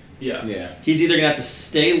moment. Yeah. he's either gonna have to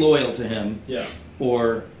stay loyal to him yeah.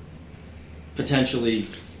 or potentially.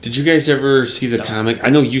 Did you guys ever see the comic? I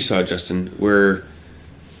know you saw it, Justin, where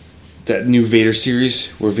that new Vader series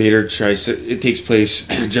where Vader tries to... It takes place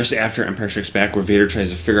just after Empire Strikes Back, where Vader tries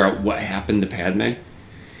to figure out what happened to Padme.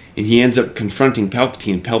 And he ends up confronting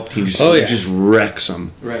Palpatine, and Palpatine just wrecks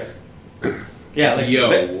him. Right. Yeah,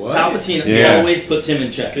 like what? Palpatine always puts him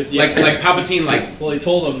in check. Like Palpatine, like Well, he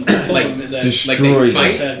told him that Destroys they him.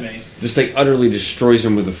 fight. Padme. Just like utterly destroys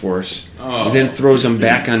him with the Force. Oh. And then throws him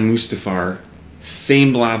back on Mustafar.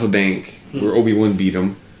 Same lava bank where Obi-Wan beat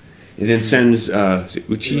him. And then sends is it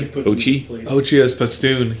Uchi? He, like, puts him in Ochi? place. Ochia's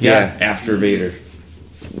Pastoon. Yeah, after Vader.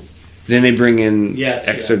 Then they bring in Yes,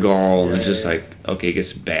 Exegol, and yeah, it's just yeah. like, okay, it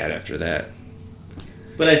gets bad after that.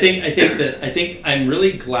 But I think I'm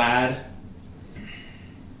really glad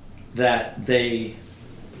that they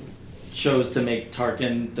chose to make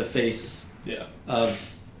Tarkin the face Yeah. of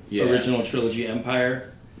original trilogy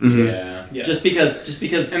Empire. Mhm. Yeah. Yeah. Just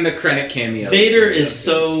because And the credit cameo. Vader is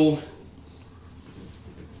so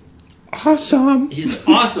Awesome. he's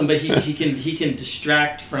awesome, but he can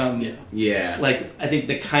distract from Yeah. like I think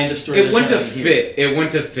the kind of story It they're went to telling here. fit. It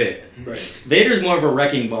went to fit. Right. Vader's more of a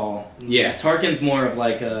wrecking ball. Yeah. Tarkin's more of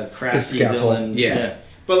like a crafty scalpel. villain. Yeah.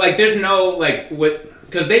 But like, there's no like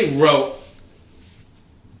because they wrote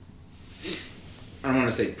I don't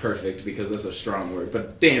want to say perfect because that's a strong word,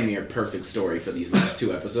 but damn near perfect story for these last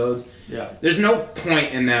 2 episodes. Yeah. There's no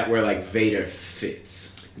point in that where like Vader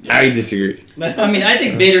fits. I disagree. I mean, I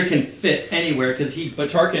think Vader can fit anywhere because But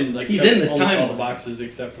Tarkin, like, He's checked in this almost all timeline. the boxes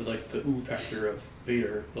except for like the ooh factor of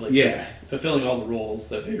Vader. But, like, Yeah. he's fulfilling all the roles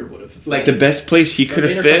that Vader would have fulfilled. Like, The best place he could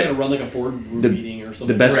have Vader's not fit, gonna run like a boardroom the- meeting or something.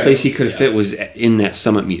 the best Right. place he could have Yeah. fit was in that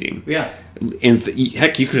summit meeting. Yeah. And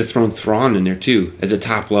heck, you could have thrown Thrawn in there too as a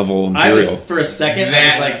top level I was, Imperial. for a second,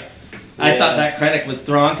 That- I was like, I Yeah. thought that Krennic was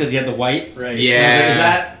Thrawn because he had the white. Right.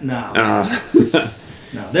 Yeah. And I was like, is that? No.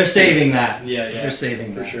 No. They're saving that. Yeah, yeah. They're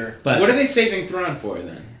saving For that. sure. But What are they saving Thrawn for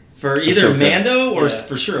then? for either Ahsoka. Mando or Yeah.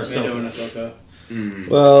 for sure Mando and Ahsoka. Ahsoka.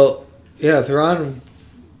 Well, yeah, Thrawn,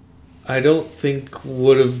 I don't think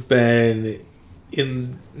would have been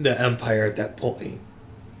in the Empire at that point.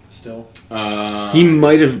 Still. He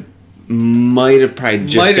might have probably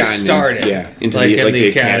just Might have gotten started, into like, the, in like the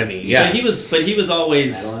academy. Yeah, But he was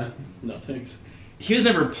always. Madeline? No thanks. He was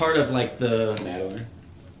never part of like the. Madeline?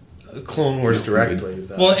 Clone Wars directly.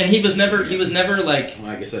 though. Well, and he was never like Well,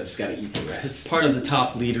 I guess I just gotta eat the rest. part of the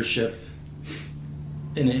top leadership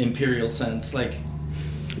in an imperial sense, like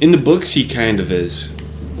in the books he kind of is.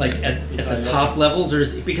 at the top levels, or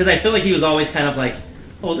is, because I feel like he was always kind of like,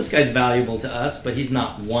 oh, this guy's valuable to us, but he's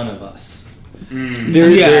not one of us.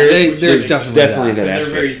 There's there's definitely that They're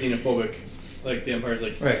very aspect. xenophobic. Like the Empire's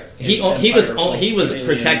like Right. Empire He was alien.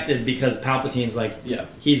 protected because Palpatine's like, Yeah.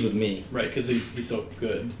 he's with me. Right, because he's so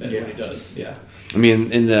good at what he does. Yeah. I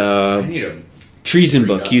mean, in I the need a treason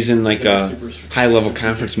book, he's in like He's like a a super high-level strategic,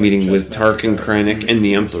 conference like, meeting chess with Tarkin, master, Krennic, and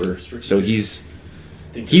the super Emperor. strategic So he's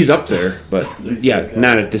thinker. up there, but yeah,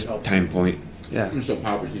 not at this time point. yeah. So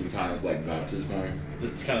Palpatine kind of like vouches his time.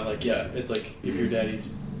 It's kind of like, yeah, it's like if your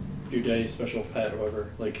daddy's special pet or whatever,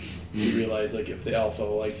 like you realize like if the alpha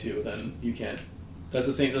likes you, then you can't. That's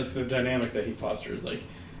the dynamic that he fosters. Like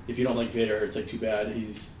if you don't like Vader, it's like too bad.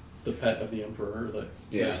 He's the pet of the Emperor,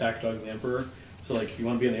 the attack dog of the Emperor. So like if you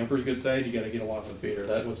want to be on the Emperor's good side, you got to get along with Vader.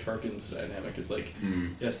 That was Tarkin's dynamic. It's like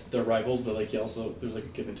yes, they're rivals, but like he also there's like a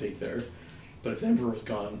give and take there. But if the Emperor was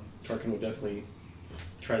gone, Tarkin would definitely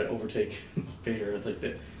try to overtake Vader. It's like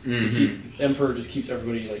the Emperor just keeps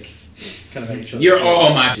everybody like kind of at each other. You're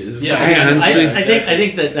all matches. Yeah. I honestly- I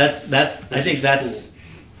think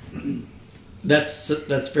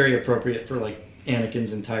that's very appropriate for like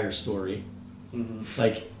Anakin's entire story.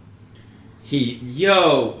 Like he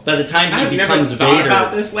Yo, by the time he I've never becomes thought Vader,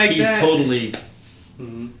 about this like he's that. totally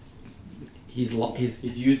Mhm. he's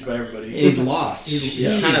He's used by everybody. he's lost. He's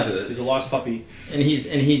kind of Jesus. He's a lost puppy. and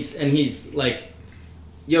he's like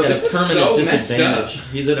Yo, at this a is permanent so messed up. disadvantage.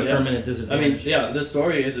 He's at a Yeah. permanent I mean, disadvantage. yeah, this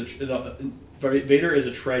story is Vader is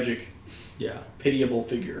a tragic, yeah. pitiable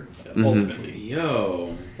figure Mhm. ultimately.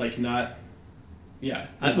 Yo, Like not, yeah.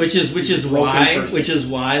 Which is He's a broken person.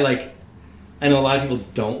 why like I know a lot of people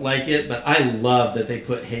don't like it, but I love that they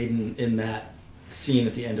put Hayden in that scene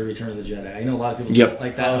at the end of Return of the Jedi. I know a lot of people Yep. don't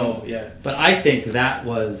like that, Oh yeah. but I think that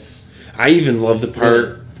was I even love the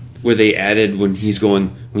part where they added when he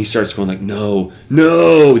starts going like no,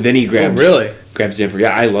 then he grabs really? grabs the Emperor.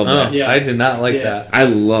 Yeah, I love Oh, that. Yeah. I did not like Yeah. that. I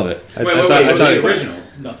love it. I, wait, I wait, thought, wait, I what thought was it the was original?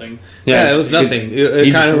 Nothing. Yeah, it was nothing. It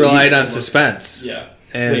he kind of just- relied on almost- suspense. Yeah.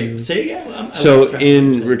 And wait, say again. I So lost track of what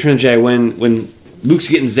in you said. Return of the Jedi, when Luke's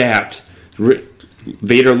getting zapped,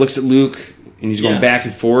 Vader looks at Luke and he's going Yeah. back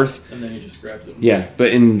and forth. And then he just grabs him. Yeah,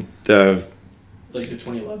 but in the Like the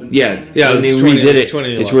 2011. yeah, Yeah, when they it's redid it,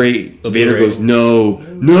 2011. it's where The Vader Blu-ray. goes no,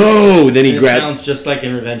 then he it grabs. sounds just like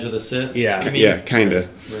in Revenge of the Sith. yeah, Yeah, kind of.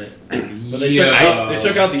 Right. But they Yo.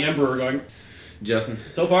 took out the Emperor going, Justin.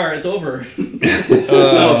 so far it's over.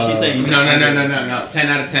 No, she's saying he's No. 10 out of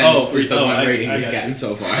 10 Oh, is the one I rating got we've you. gotten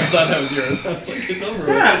so I far. thought that was yours. I was like, it's over.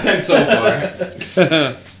 10 out of 10 so far.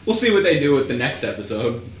 We'll see what they do with the next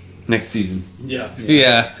episode. Next season. Yeah.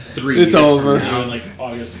 yeah. 3 It's years from over. now. In like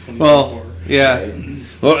August of 2024. Well, yeah.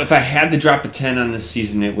 Well, if I had to drop a 10 on this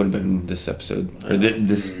season, it would have been this episode or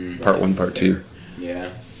this part 1, part 2. Yeah.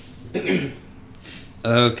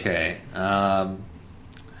 Okay.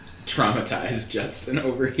 Traumatized Justin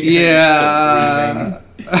over here. Yeah.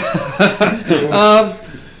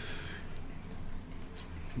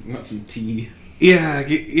 You want some tea?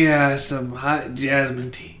 Yeah, some hot jasmine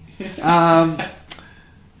tea. I'm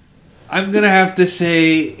gonna have to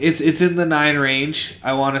say it's in the 9 range.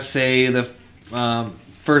 I want to say the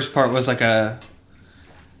first part was like a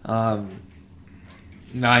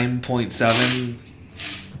 9.7,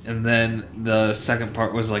 and then the second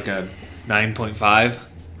part was like a 9.5.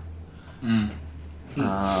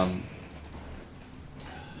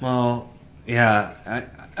 Well, yeah,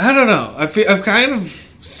 I don't know. I'm kind of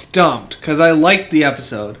stumped because I liked the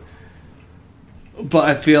episode, but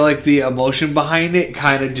I feel like the emotion behind it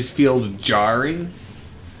kind of just feels jarring.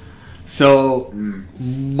 So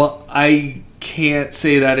I can't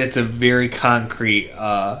say that it's a very concrete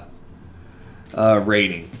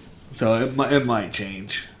rating. So it might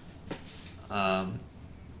change. Yeah,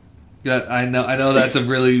 I know that's a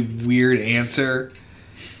really weird answer,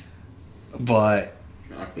 but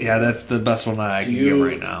yeah, that's the best one that I can give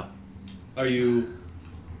right now. Are you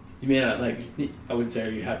may not like, I wouldn't say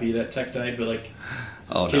are you happy that Tech died, but like,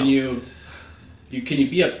 can you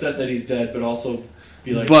be upset that he's dead, but also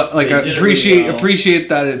be like, but like they did it really well. appreciate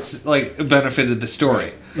that it's like benefited the story.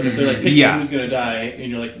 Right. But if they're like picking who's gonna die, and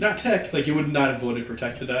you're like, not Tech, like you would not have voted for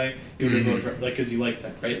Tech to die. You would have voted for like because you like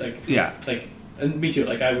Tech, right? Like like, and me too.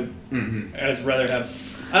 Like I would, I'd rather have.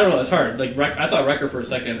 I don't know. It's hard. Like I thought Wrecker for a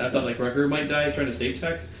second. I thought like Wrecker might die trying to save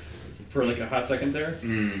Tech for like a hot second there.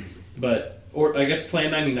 But or I guess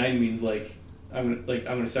Plan 99 means like I'm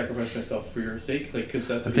gonna sacrifice myself for your sake, like because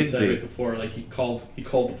that's what he said right before. Like he called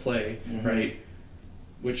the play, right?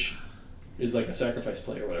 Which is like a sacrifice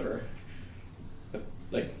play or whatever. But,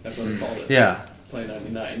 like that's what they called it. Yeah. Plan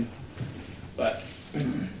 99. But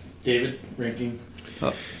David, ranking?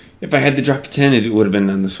 If I had to drop a 10, it would have been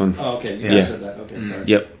on this one. Oh, okay. You Yeah. said that. Okay, sorry.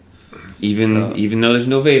 Yep. Even though there's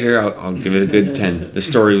no Vader, I'll give it a good 10. The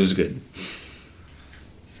story was good.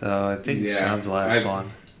 So I think Sean's the last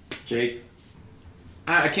one. Jake?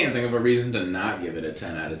 I can't think of a reason to not give it a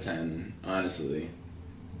 10 out of 10, honestly.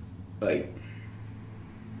 Like,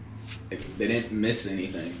 they didn't miss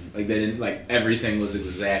anything. Like, they didn't, like, everything was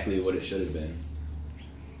exactly what it should have been.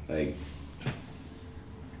 Like,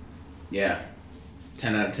 yeah.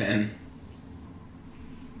 10 out of 10.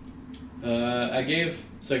 I gave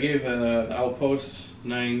the Outpost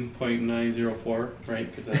 9.904, right?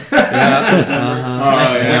 Because that's Oh,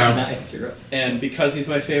 yeah. and because he's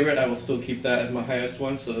my favorite, I will still keep that as my highest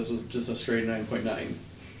one. So this was just a straight 9.9.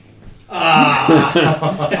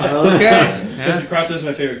 Okay. Because Cross is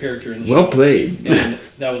my favorite character in the show. Well played. And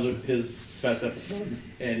that was his best episode,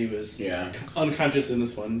 and he was unconscious in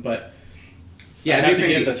this one, but. Yeah, I have to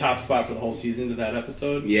give the top spot for the whole season to that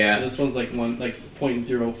episode. Yeah. So this one's like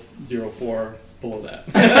 0.004 below that.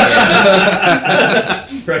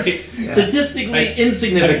 Right? Statistically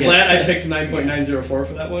insignificant. I'm glad I picked 9.904 for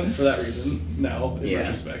that one for that reason. Now, in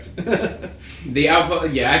retrospect. The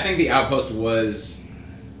Outpost, I think the Outpost was.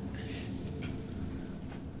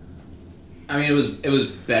 I mean, it was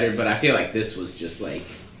better, but I feel like this was just like,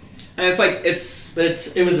 and it's like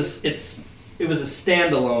it was a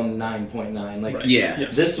standalone 9.9. Like,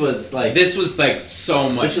 Yes. this was so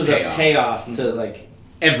much. This was a payoff to like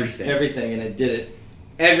everything, and it did it.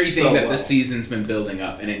 Everything so that well. the season's been building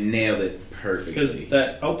up, and it nailed it perfectly. Because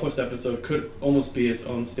that Outpost episode could almost be its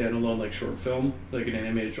own standalone like short film, like an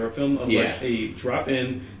animated short film of like a drop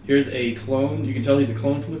in. Here's a clone. You can tell he's a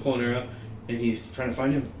clone from the Clone Era, and he's trying to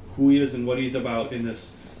find him who he is and what he's about in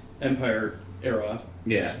this Empire era.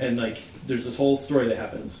 Yeah, and like there's this whole story that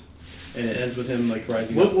happens. And it ends with him like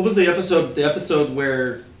rising up. What was the episode? The episode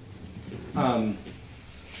where,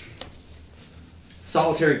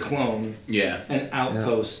 Solitary Clone, and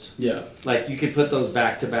Outpost, like you could put those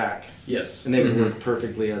back to back, and they would work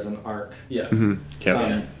perfectly as an arc, and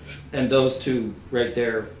those two right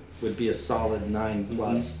there would be a solid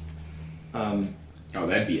 9+. Oh,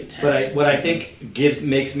 that'd be a 10. But what I think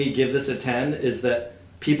makes me give this a 10 is that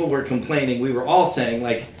people were complaining. We were all saying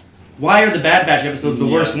like, why are the Bad Batch episodes the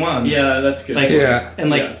worst ones? Yeah, that's good. Like, and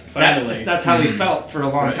like finally, that's how we felt for a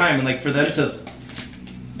long time, and like for them to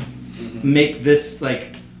make this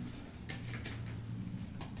like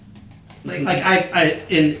I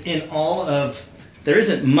in all of there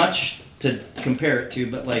isn't much to compare it to,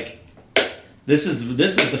 but like this is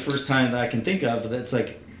the first time that I can think of that's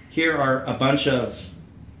like here are a bunch of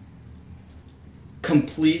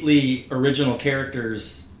completely original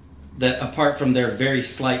characters that apart from their very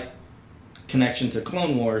slight connection to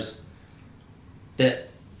Clone Wars, that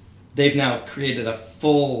they've now created a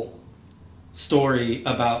full story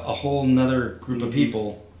about a whole nother group of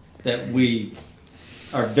people that we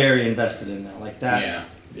are very invested in now. Like that,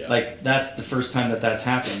 like that's the first time that's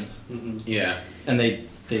happened. Yeah, and they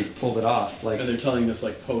pulled it off. Like, and they're telling this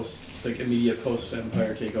like immediate post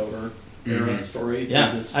Empire takeover era story.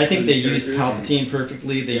 Yeah, I think they used Palpatine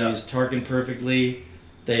perfectly. They used Tarkin perfectly.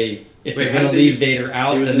 If they're going to leave Vader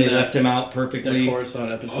out, then they left him out perfectly. That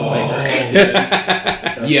Coruscant episode.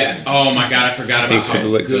 Oh my god, I forgot about how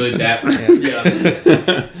good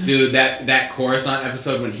that. Dude, that Coruscant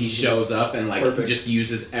episode when he shows up and like just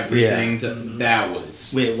uses everything to. That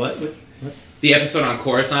was. Wait, what? The episode on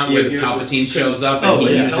Coruscant where the Palpatine shows up and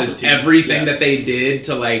he uses everything that they did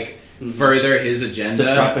to like further his To agenda.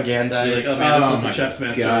 propagandize. You're like, oh man, this Oh is the my chess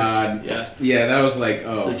master. God. Yeah. Yeah, that was like,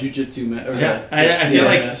 oh. The jujitsu master. Yeah, I feel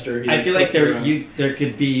like master. I feel like there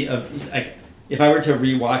could be if I were to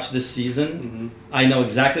rewatch this season, I know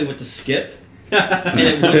exactly what to skip,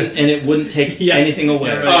 and it wouldn't take Yes. anything away.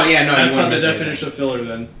 Yeah, right. Oh, yeah, no, That's you not wouldn't the miss definition of filler.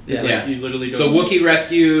 Then Yeah. It's Yeah. like you literally The don't. Wookiee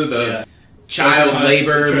rescue, the Yeah. child Treasure hunt,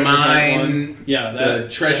 labor the treasure hunt mine, one. Yeah, the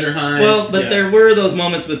that treasure hunt. Well, but Yeah. there were those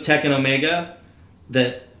moments with Tech and Omega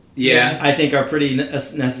that yeah. I think are pretty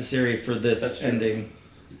necessary for That's this true. ending.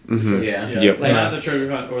 Mhm. Yeah. Yeah, Yep. Like- not the treasure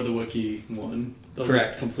hunt or the Wookiee one. Those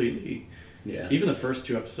Correct. Are completely. Yeah. Even the first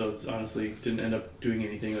 2 episodes, honestly, didn't end up doing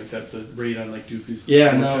anything like that. The raid on like Dooku's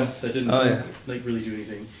Yeah, no. chest, that didn't Oh, yeah. like really do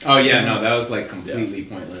anything. Oh yeah, no, that was like completely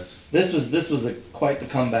pointless. This was quite the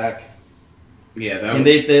comeback. Yeah, that And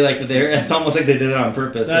was. it's almost like they did it on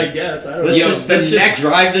purpose. I Like, guess I don't let's Yo, know. just the let's just next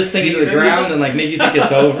drive this thing into the season- ground and like make you think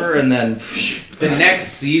it's over, and then. The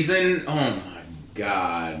next season, oh my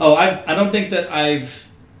god. Oh, I don't think that I've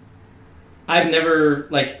never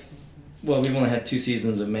like. Well, we've only had 2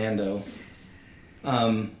 seasons of Mando.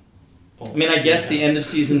 I mean, I guess the end of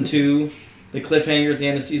season 2, the cliffhanger at the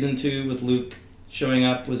end of season 2 with Luke showing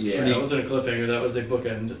up was Yeah, That pretty. wasn't a cliffhanger. That was a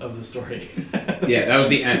bookend of the story. Yeah, that was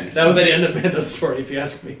the end. That was the end of Mando's story, if you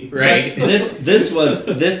ask me. Right. This And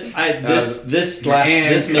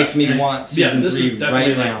makes me want season this 3 is definitely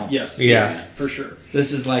right like, now. yes, Yeah. yes, for sure.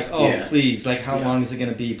 This is like, oh Yeah. please, like how Yeah. long is it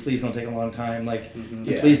going to be? Please don't take a long time. Like,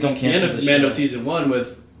 Yeah. please don't The end cancel of the Mando show. season 1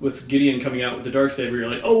 with Gideon coming out with the Darksaber, you're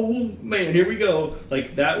like, oh man, here we go.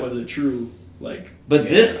 Like that was a true like. But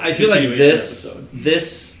this, I feel like continuation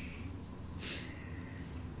this.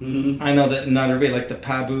 Mhm. I know that not everybody liked the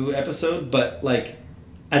Pabu episode, but like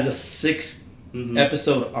as a 6 Mhm.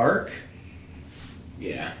 episode arc,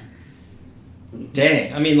 Yeah.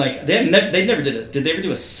 dang. I mean, like they never did it. Did they ever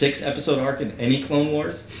do a 6 episode arc in any Clone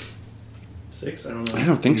Wars? 6, I don't know. I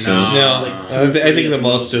don't think so. No. No, Like I three think at the the most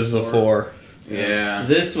most is the 4. Yeah.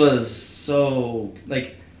 This was so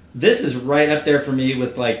like this is right up there for me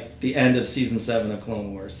with like the end of season 7 of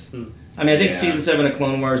Clone Wars. Hmm. I mean, I think Yeah. season 7 of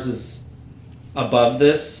Clone Wars is above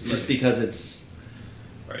this just Right. because it's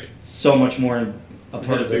Right. so much more a Had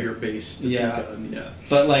part a of it. bigger base to Yeah. think on. Yeah.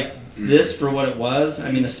 But like Mm. this for what it was,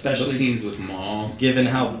 I mean, Those especially scenes with Maul. given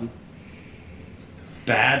how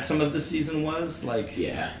bad some of the season was, like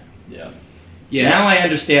Yeah. Yeah. Yeah. now I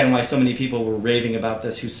understand why so many people were raving about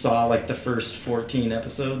this who saw like the first 14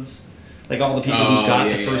 episodes. Like all the people Oh, who got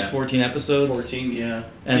yeah, the first yeah. 14 episodes 14, yeah.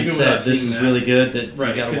 and Even said without this seeing is that. really good that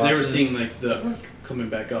Right, you gotta because watch they were this. seeing like the arc coming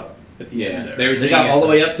back up at the Yeah, end there. they were They seeing got it. all the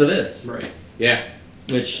way up to this, Right. Yeah.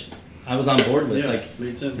 which I was on board with. Yeah, Like,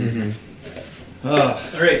 made sense. oh.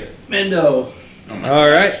 All right, Mando. Oh my All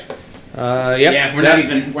right. Yep. Yeah, we're not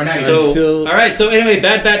even. We're not even. So, Until- all right. So anyway,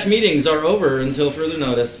 Bad Batch meetings are over until further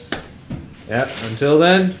notice. Yep. Until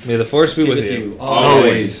then, may the force be Be with you. Always.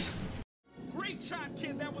 Always.